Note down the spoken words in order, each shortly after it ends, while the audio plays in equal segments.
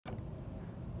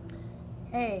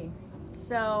Hey,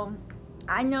 so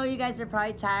I know you guys are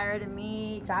probably tired of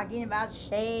me talking about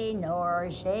Noir,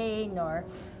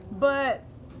 but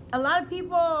a lot of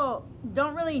people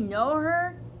don't really know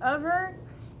her,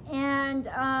 and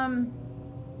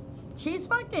she's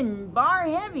fucking bar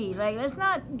heavy. Like, let's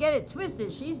not get it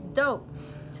twisted. She's dope.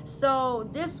 So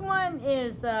this one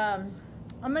is I'm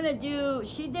gonna do.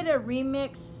 She did a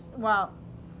remix. Well,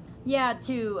 yeah,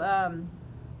 to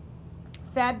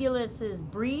Fabulous's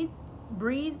Breathe.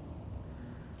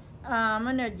 I'm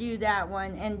gonna do that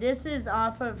one, and this is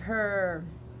off of her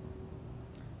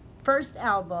first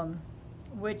album,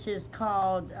 which is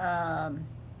called God,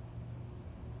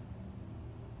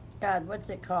 what's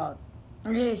it called?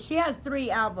 Okay, she has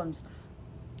 3 albums,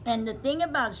 and the thing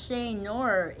about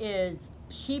Noir is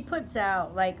she puts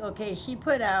out, like, okay, she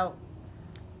put out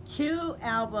 2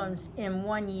 albums in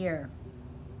 1 year.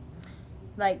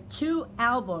 Like 2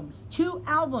 albums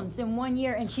in 1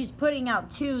 year, and she's putting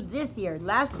out 2 this year.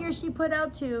 Last year she put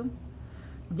out 2.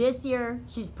 This year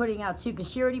she's putting out 2 because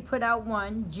she already put out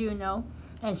 1, Juno,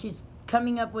 and she's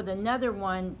coming up with another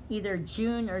one either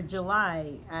June or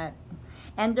July.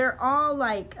 And they're all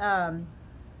like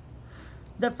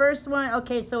the first one.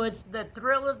 Okay, so it's The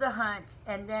Thrill of the Hunt,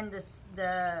 and then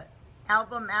the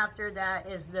album after that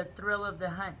is The Thrill of the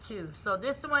Hunt 2. So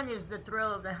this one is The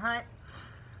Thrill of the Hunt,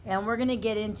 and we're gonna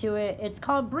get into it. It's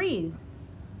called Breathe.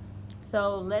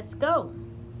 So let's go.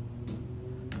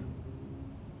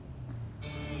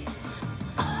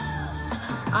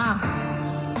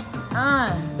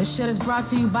 This shit is brought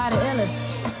to you by the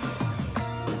illest.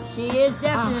 She is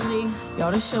definitely.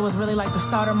 Yo, this shit was really like the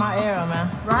start of my era,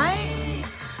 man. Right?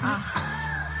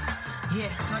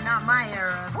 Yeah. Well, not my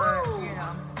era, but Woo. you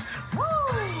know. Woo!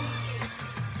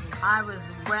 I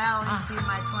was well into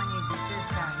my 20s at this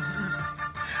time.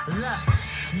 Look,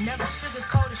 never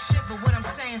sugarcoat the shit, but what I'm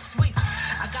saying sweet.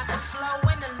 I got the flow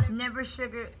in the Never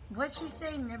sugar. What'd she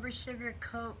say? Never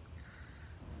sugarcoat.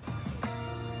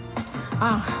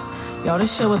 Yo,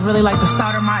 this shit was really like the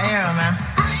start of my era, man.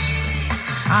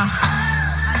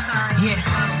 Yeah.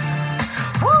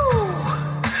 Woo!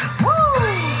 Woo!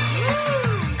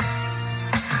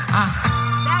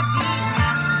 That beat,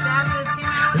 man, when Fabulous came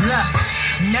out. Look,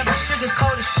 never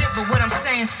sugarcoat the shit, but what I'm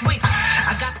saying sweet.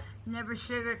 I got Never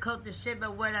sugarcoat the shit,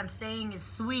 but what I'm saying is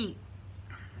sweet.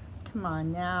 Come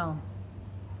on now.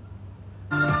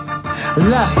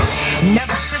 Look,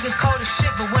 never sugarcoat the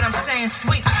shit, but what I'm saying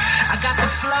sweet. I got the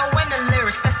flow and the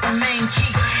lyrics, that's the main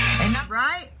key. And I'm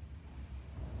Right?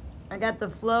 I got the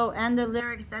flow and the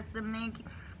lyrics, that's the main key.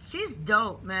 She's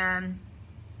dope, man.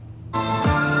 Look,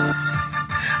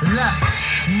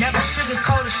 never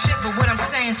sugarcoat the shit, but what I'm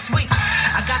saying sweet.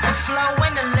 I got the flow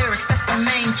and the lyrics, that's the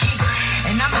main key.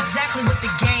 And I'm exactly what the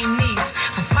game needs.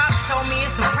 But Pops told me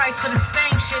it's a price for this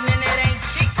fame shit, and it ain't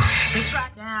cheap. They try.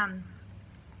 Damn.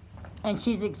 And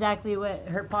she's exactly what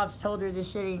her pops told her. This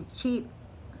shit ain't cheap.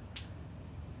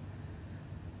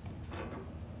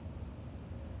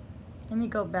 Let me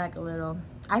go back a little.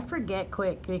 I forget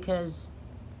quick because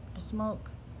I smoke.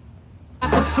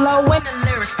 The flow and the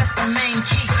lyrics, that's the main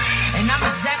key. And I'm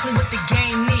exactly what the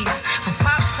game needs. But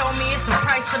Pops told me it's a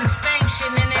price for this fame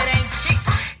shit, and it ain't cheap.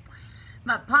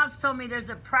 My pops told me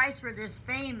there's a price for this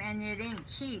fame and it ain't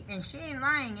cheap. And she ain't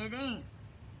lying, it ain't.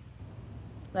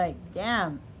 Like,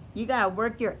 damn. You gotta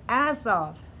work your ass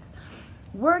off.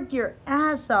 Work your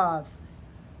ass off.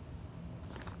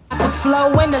 The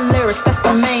flow and the lyrics, that's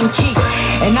the main key.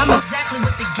 And I'm exactly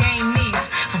what the game needs.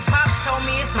 But Pops told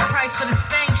me it's a price for this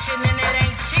fame shit, and it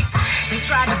ain't cheap. They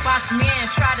tried to box me in,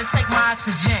 tried to take my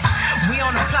oxygen. We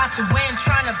on a plot to win,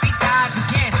 trying to beat the odds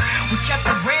again. We kept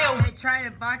it real. They try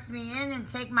to box me in and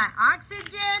take my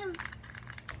oxygen?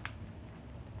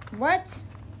 What?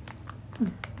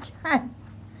 God.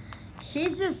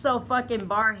 She's just so fucking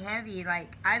bar heavy.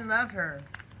 Like, I love her.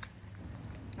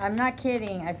 I'm not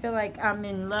kidding. I feel like I'm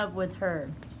in love with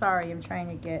her. Sorry, I'm trying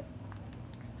to get...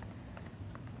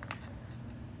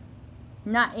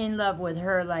 Not in love with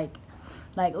her like,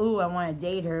 ooh, I want to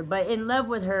date her. But in love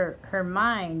with her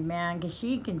mind, man. Because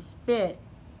she can spit.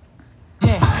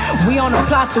 Yeah, we on a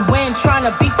plot to win, trying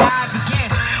to beat the odds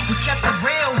again. We kept it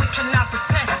real, we cannot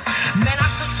pretend. Man, I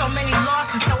took so many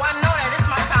losses, so I know that it's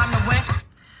my time to win.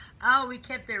 Oh, we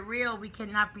kept it real. We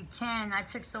cannot pretend. I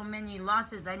took so many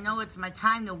losses. I know it's my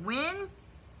time to win.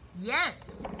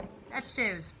 Yes. That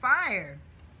shit was fire.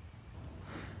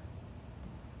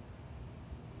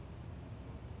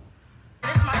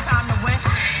 It's my time to win.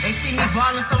 They see me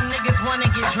ballin', so niggas wanna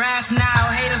get drafted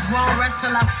now. Haters won't rest till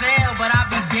I fail, but I'll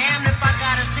be damned if I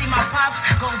gotta see my pops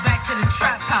go back to the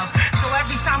trap house. So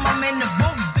every time I'm in the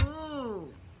booth...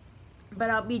 But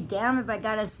I'll be damned if I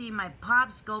gotta see my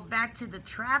pops go back to the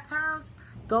trap house,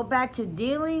 go back to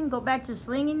dealing, go back to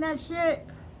slinging that shit.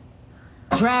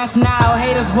 Draft now,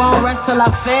 haters won't rest till I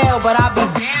fail, but I'll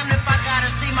be damned if I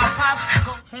gotta see my pops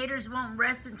go. Haters won't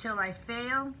rest until I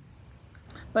fail,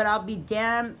 but I'll be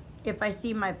damned if I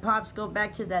see my pops go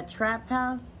back to that trap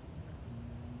house.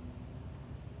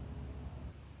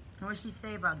 What'd she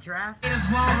say about draft? Haters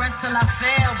won't rest till I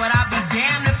fail, but I'll be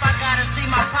damned if I gotta see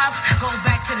my pops go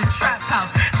back to the trap house.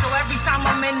 So every time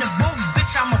I'm in the booth,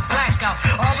 bitch, I'm a blackout.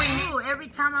 All we need. Ooh, every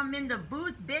time I'm in the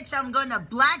booth, bitch, I'm gonna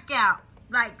black out.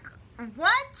 Like,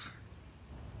 what?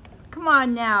 Come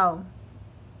on now.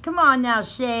 Come on now,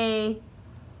 Shay.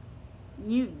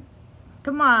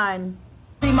 Come on.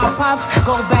 See my pops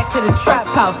go back to the trap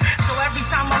house. So every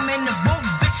time I'm in the booth,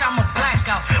 bitch, I'm a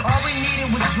blackout. All we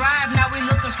needed was drive, now we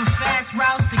looking for fast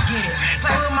routes to get it.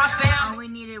 Play with my fam. All we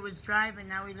needed was drive, and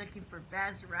now we're looking for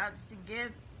fast routes to get.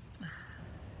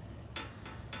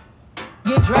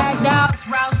 Get dragged out,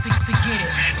 routes to get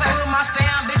it. Play with my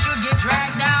fam, bitch, you'll get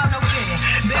dragged out, no kidding.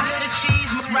 Bigger the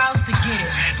cheese, routes to get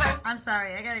it. I'm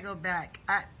sorry, I gotta go back.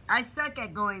 I suck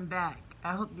at going back.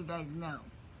 I hope you guys know.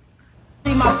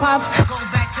 See my pops go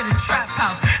back to the trap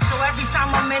house. So every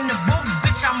time I'm in the booth,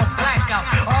 bitch, I'm a blackout.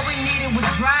 All we needed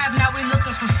was drive, now we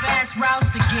looking for fast routes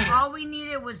to get it. All we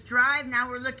needed was drive, now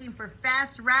we're looking for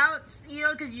fast routes. You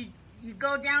know, because you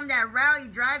go down that route, you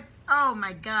drive. Oh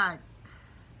my God.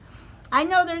 I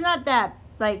know they're not that,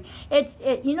 like,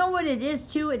 you know what it is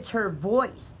too? It's her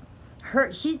voice.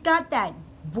 She's got that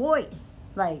voice,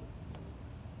 like.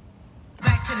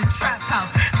 Back to the trap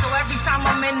house. So every time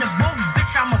I'm in the booth,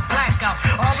 bitch, I'm a blackout.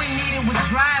 All we needed was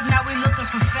drive, now we looking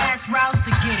for fast routes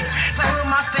to get it. Play with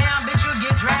my fam, bitch, you'll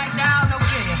get dragged out, no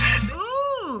kidding.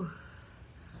 Ooh.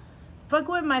 Fuck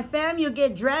with my fam, you'll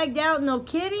get dragged out, no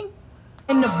kidding.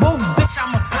 In the booth, bitch,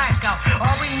 I'm a blackout.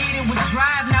 All we needed was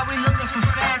drive, now we looking for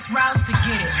fast routes to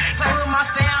get it. Play with my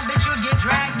fam, bitch, you'll get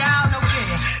dragged out, no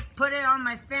kidding. Put it on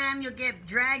my fam, you'll get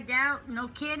dragged out, no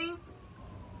kidding.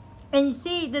 And you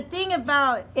see, the thing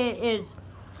about it is,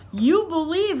 you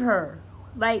believe her.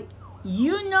 Like,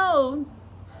 you know,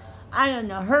 I don't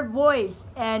know, her voice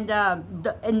and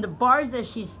the bars that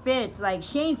she spits, like,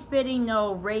 she ain't spitting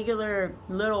no regular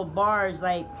little bars,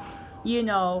 like, you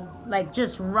know, like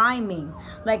just rhyming.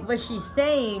 Like what she's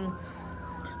saying,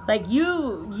 like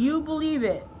you believe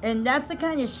it. And that's the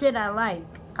kind of shit I like.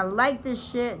 I like this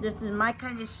shit. This is my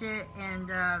kind of shit. And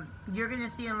you're going to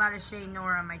see a lot of Shay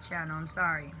Noir on my channel. I'm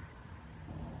sorry.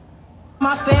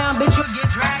 My fam, bitch, you'll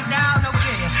get dragged out, no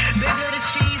kidding. Bigger the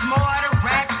cheese, more the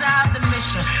rats out the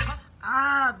mission.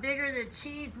 Ah, bigger the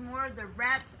cheese, more the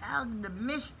rats out of the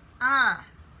mission. Ah.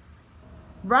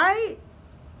 Right?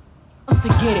 To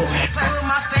get it. Play with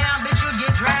my fam, bitch, you'll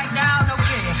get dragged out, no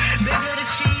kidding. Bigger the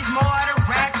cheese, more the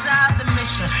rats out the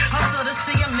mission. Hustle to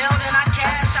see a meal, then I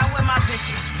cash out with my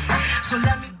bitches. So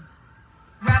let me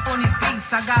rap on these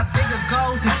beats. I got bigger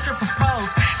goals than stripper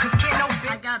poles. Cause can't no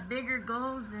bitch. I got bigger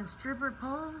goals than stripper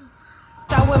poles.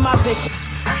 Out with my bitches.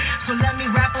 So let me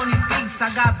rap on these beats.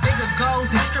 I got bigger goals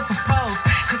than stripper poles.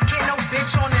 Cause can't no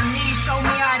bitch on the knees show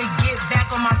me how to get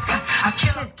back on my feet. I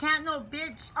kill her. Cause can't no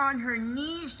bitch on her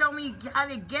knees show me how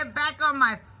to get back on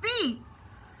my feet.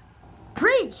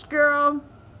 Preach, girl.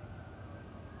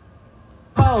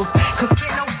 Pose. Cause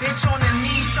can't no bitch on the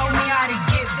knees show me how to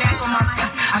get back on my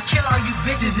feet. I kill all you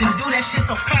bitches and do that shit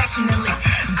so passionately.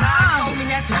 God told me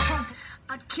that the truth.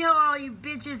 I kill all you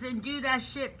bitches and do that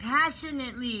shit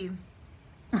passionately.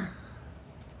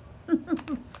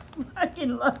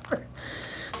 Fucking love her.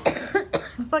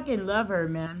 Fucking love her,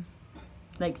 man.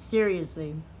 Like,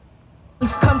 seriously.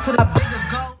 Let's come to the bigger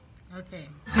goal. Okay.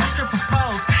 The stripper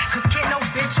pose. Cause can't no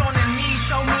bitch on the knees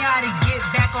show me how to get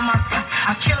back on my feet.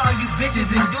 I kill all you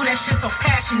bitches and do that shit so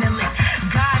passionately.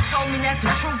 God told me that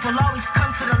the truth will always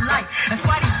come to the light. That's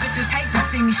why these bitches hate to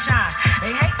see me shine.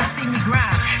 They hate to see me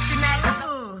grind. She mad cause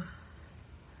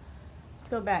let's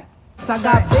go back. I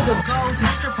got bigger goals than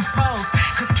stripper pose.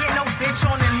 Cause can't no bitch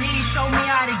on the knees show me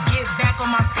how to get back on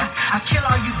my feet. I kill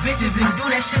all you bitches and do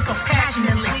that shit so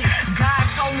passionately. God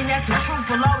told me that the truth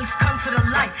will always come to the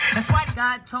light. That's why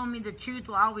God told me the truth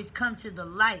will always come to the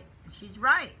light. She's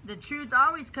right. The truth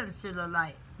always comes to the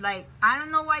light. Like, I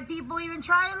don't know why people even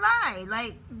try to lie.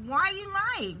 Like, why are you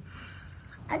lying?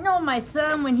 I know my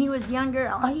son, when he was younger,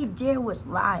 all he did was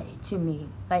lie to me,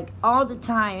 like, all the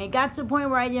time. It got to the point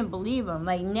where I didn't believe him.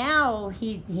 Like, now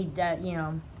he does, you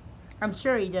know, I'm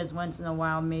sure he does once in a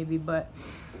while, maybe, but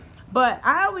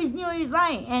I always knew he was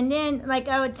lying. And then, like,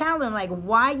 I would tell him, like,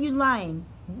 why are you lying?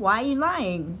 Why are you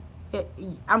lying?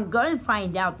 I'm going to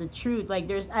find out the truth.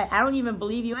 Like, I don't even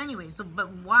believe you anyway, so,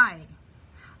 but why?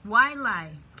 Why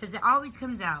lie? because it always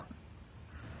comes out.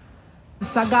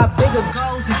 I got bigger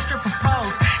goals than stripper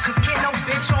poles. Cause can't no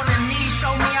bitch on the knees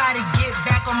show me how to get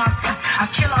back on my feet. I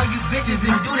kill all you bitches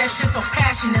and do that shit so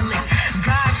passionately.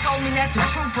 God told me that the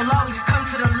truth will always come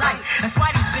to the light. That's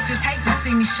why these bitches hate to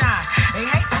see me shine. They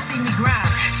hate to see me grind.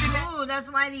 Ooh,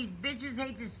 that's why these bitches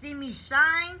hate to see me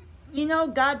shine. You know,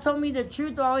 God told me the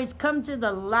truth will always come to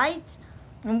the light.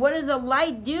 And what does a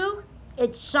light do?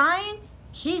 It shines.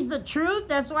 She's the truth.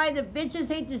 That's why the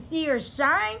bitches hate to see her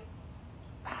shine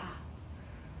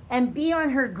and be on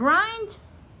her grind.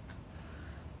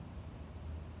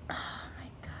 Oh my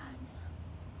God.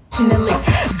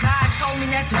 God told me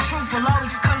that the truth will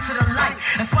always come to the light.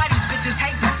 That's why these bitches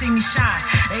hate to see me shine.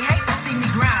 They hate to see me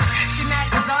grind. She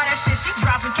mad cause all that shit she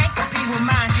dropping can't compete with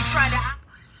mine.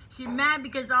 She mad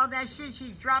because all that shit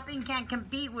she's dropping can't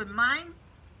compete with mine.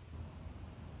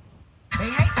 They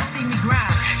hate to see me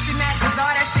grind. She mad cause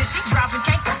all that shit she dropping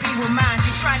can't compete with mine.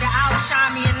 She tried to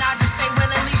outshine me and I just say, well,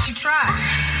 at least she tried.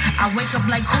 I wake up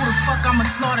like, who the fuck I'ma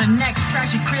slaughter next?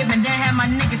 Trash your crib and then have my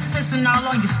niggas pissing all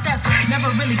on your steps. Never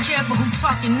really care for who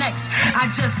talking next. I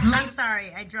just I'm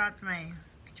sorry, I dropped my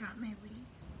weed.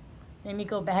 Let me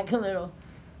go back a little.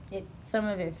 Some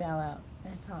of it fell out.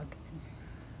 That's all good.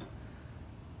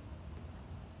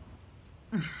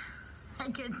 I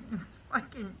get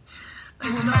fucking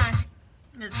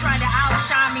try to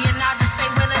outshine me and I just say,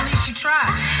 well, at least she tried.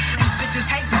 These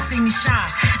bitches hate to see me shine.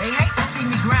 They hate to see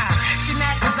me grind. She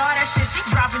mad cause all that shit she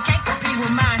dropping can't compete with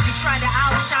mine. She tried to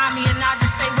outshine me and I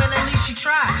just say, well, at least she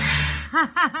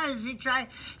tried.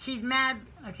 She's mad.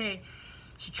 Okay.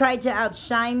 She tried to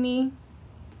outshine me.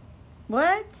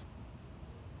 What?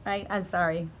 I'm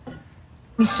sorry.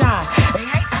 Me shine. They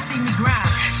hate to see me grind.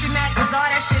 She mad cause all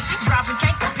that shit she dropping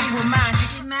can't compete with mine.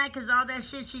 She's mad cause all that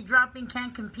shit she dropping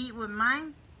can't compete with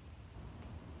mine.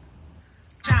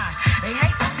 They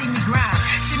hate to see me grind.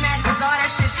 She mad cause all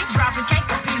that shit she dropping can't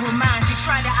compete with mine. She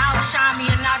tried to outshine me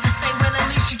and I just say, well, at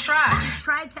least she tried. She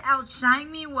tried to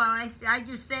outshine me? Well, I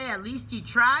just say, at least you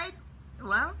tried?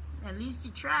 Well, at least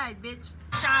you tried, bitch.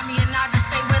 Shine me and I just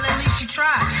say, well, at least she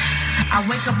tried. I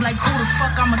wake up like, who the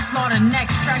fuck I'ma slaughter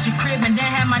next? Trash your crib and then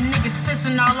have my niggas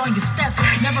pissing all on your steps.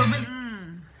 Never really.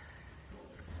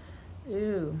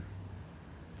 Ew.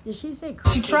 Did she say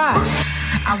she tried?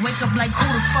 I wake up like, who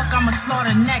the fuck I'ma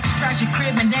slaughter next? Trash your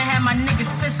crib and then have my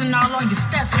niggas pissing all on your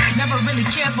steps. Never really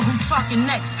care for who talking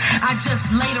next. I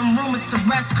just lay them rumors to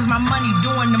rest cause my money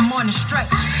doing the morning stretch.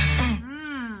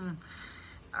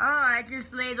 Oh, I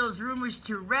just lay those rumors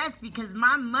to rest because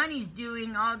my money's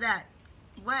doing all that.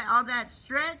 What? All that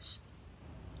stretch?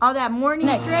 All that morning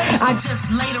stretch? I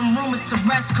just lay them rumors to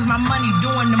rest cause my money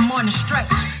doing the morning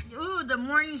stretch. Ooh, the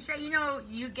morning stretch. You know,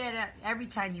 you get every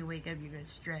time you wake up, you get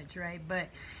stretch, right? But,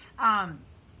 and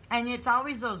it's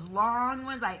always those long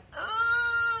ones, like,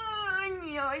 and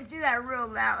you always do that real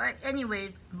loud.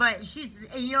 Anyways, but she's,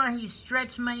 you know, you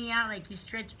stretch money out like you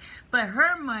stretch, but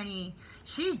her money,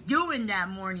 she's doing that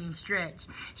morning stretch.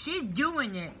 She's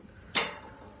doing it.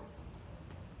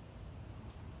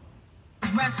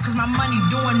 Rest cause my money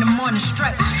doing the morning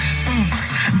stretch.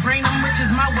 Bring them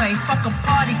riches my way. Fuck a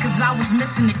party cause I was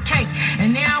missing the cake.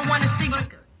 And now I wanna see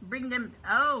bring them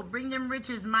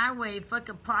riches my way. Fuck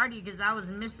a party cause I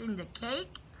was missing the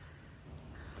cake.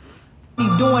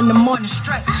 Doing the morning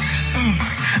stretch.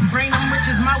 Bring them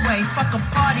riches my way. Fuck a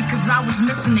party cause I was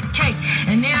missing the cake.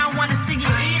 And now I wanna see you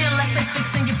eat unless they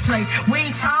fixing your plate. We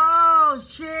ain't oh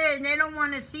shit, they don't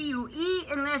wanna see you eat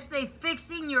unless they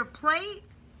fixing your plate.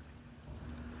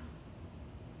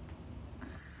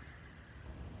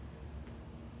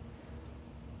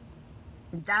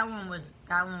 That one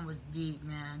was deep,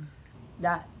 man.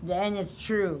 And it's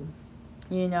true,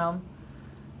 you know.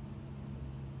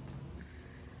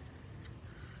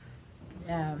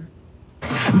 Yeah.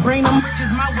 Bring them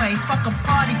riches my way. Fuck a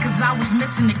party cause I was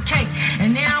missing the cake.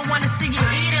 And now I wanna see you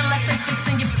eat unless they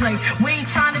fixing your plate. We ain't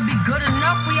trying to be good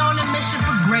enough, we on a mission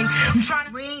for great.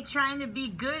 We ain't trying to be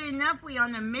good enough, we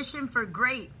on a mission for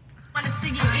great. Wanna see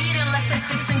you eat unless they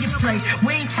fixing your plate.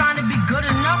 We ain't trying to be good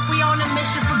enough, we on a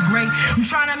mission for great. I'm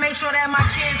trying to make sure that my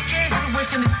kids'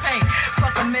 tuition is paid.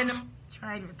 Fuck a minimum.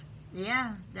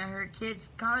 Yeah, that her kids'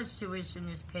 college tuition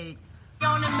is paid.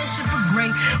 On a mission for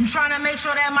great. I'm trying to make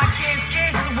sure that my kids'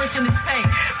 tuition is paid.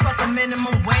 Fuck a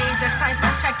minimum wage. That type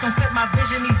of check don't fit my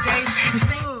vision these days.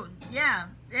 Ooh,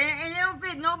 yeah, and it don't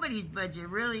fit nobody's budget,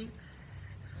 really.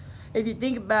 If you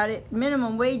think about it,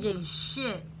 minimum wage ain't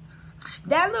shit.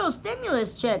 That little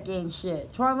stimulus check ain't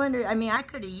shit. $1,200. I mean, I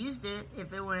could have used it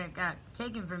if it wouldn't got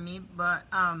taken from me, but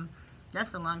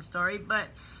that's a long story. But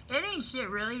it ain't shit,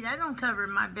 really. That don't cover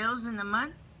my bills in the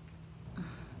month.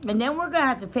 And then we're gonna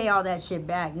have to pay all that shit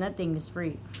back. Nothing is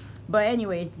free. But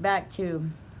anyways, back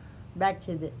to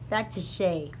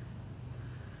Shay.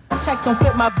 Check don't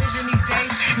fit my vision these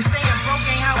days. You staying broke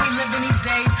ain't how we living these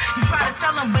days. You try to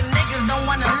tell them, but niggas don't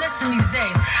want to listen these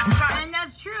days. I'm trying. And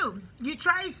that's true. You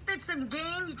try to spit some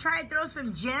game, you try to throw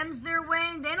some gems their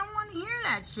way, they don't want to hear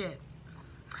that shit.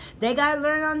 They gotta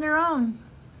learn on their own.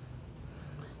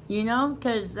 You know,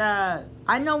 because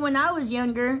I know when I was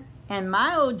younger and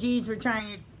my OGs were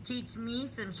trying to teach me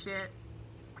some shit,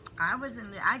 I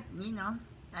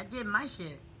did my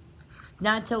shit.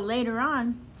 Not until later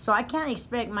on. So I can't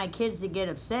expect my kids to get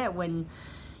upset when,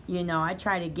 you know, I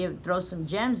try to throw some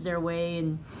gems their way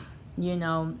and, you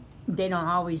know, they don't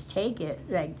always take it.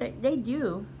 Like, they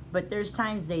do, but there's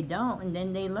times they don't, and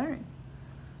then they learn.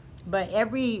 But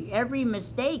every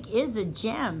mistake is a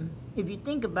gem, if you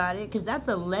think about it, because that's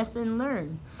a lesson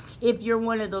learned. If you're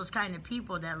one of those kind of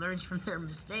people that learns from their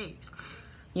mistakes.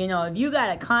 You know, if you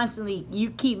gotta constantly, you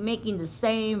keep making the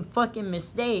same fucking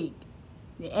mistake,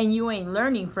 and you ain't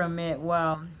learning from it,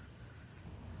 well,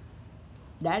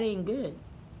 that ain't good.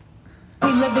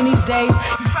 We living these days.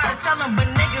 You try to tell them, but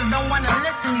niggas don't want to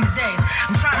listen these days.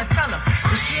 I'm trying to tell them,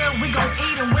 this year we gon'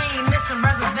 eat and we ain't missing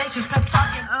reservations. Pep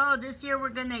talking. Oh, this year we're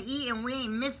gonna eat and we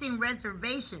ain't missing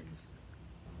reservations.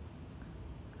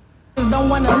 Don't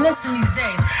want to listen these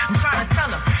days. I'm trying to tell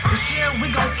them, this year we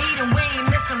gon' eat and we ain't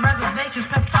missing reservations.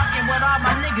 Pep talking with all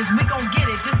my niggas, we gon' get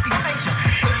it. Just be patient.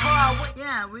 It's hard.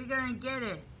 Yeah, we're gonna get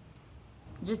it.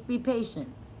 Just be patient.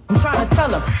 I'm trying to tell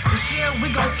them, this year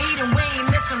we gon' eat and we ain't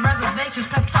missing reservations.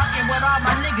 Pep talking with all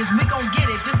my niggas, we gon' get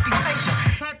it. Just be patient.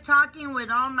 Pep talking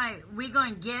with all my, we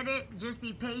gon' get it. Just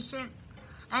be patient.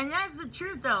 And that's the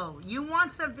truth, though. You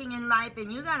want something in life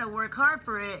and you gotta work hard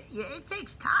for it. It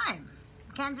takes time.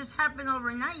 It can't just happen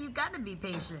overnight. You gotta be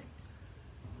patient.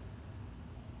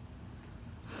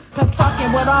 Pep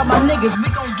talking with all my niggas, we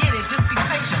gon' get it, just be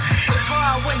patient. It's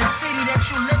hard when the city that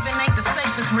you live in ain't the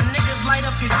safest. Where niggas light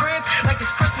up your crib like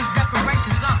it's Christmas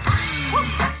decorations up.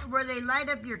 Where they light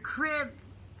up your crib,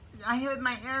 I heard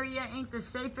my area ain't the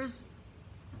safest.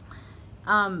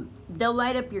 They'll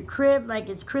light up your crib like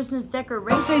it's Christmas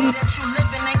decorations. The city that you live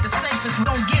in ain't the safest, we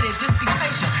gon' get it, just be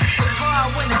patient. It's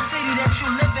hard when the city that you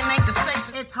live in ain't the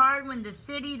safest. It's hard when the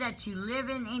city that you live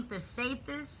in ain't the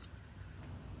safest.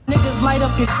 Niggas light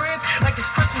up your crib like it's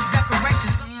Christmas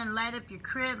decorations. And light up your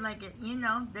crib like it, you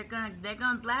know, they're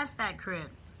gonna blast that crib.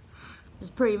 That's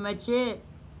pretty much it.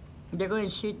 They're gonna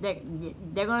shoot that.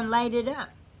 They're gonna light it up.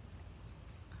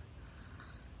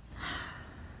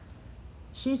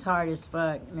 She's hard as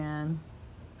fuck, man.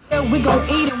 Yeah, we gon'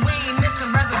 eat and we ain't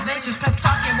missing reservations. Pep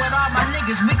talking with all my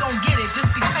niggas, we gon' get it.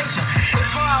 Just be patient.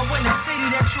 It's hard when the city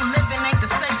that you live in ain't the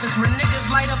safest. Where niggas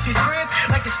light up your crib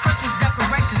like it's Christmas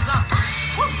decorations up.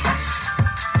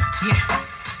 Yeah.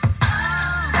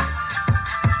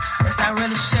 That's that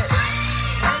real shit.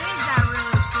 That is that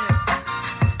real shit.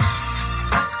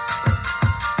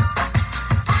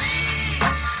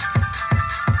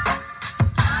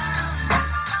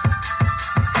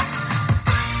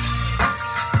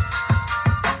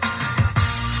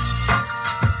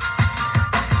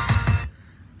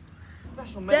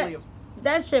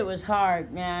 That shit was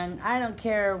hard, man. I don't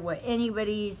care what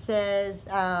anybody says,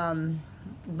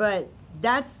 but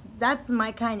that's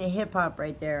my kind of hip hop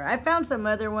right there. I found some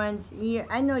other ones. Yeah,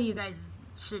 I know you guys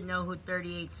should know who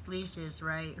 38 Spleesh is,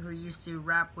 right? Who used to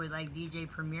rap with like DJ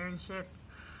Premier and shit.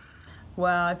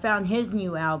 Well, I found his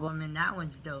new album, and that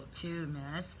one's dope too,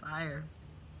 man. That's fire.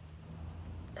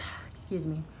 Excuse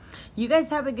me. You guys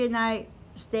have a good night.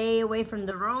 Stay away from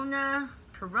the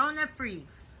Corona free.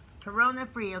 Corona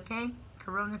free, okay?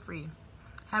 Corona free.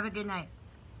 Have a good night.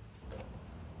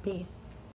 Peace.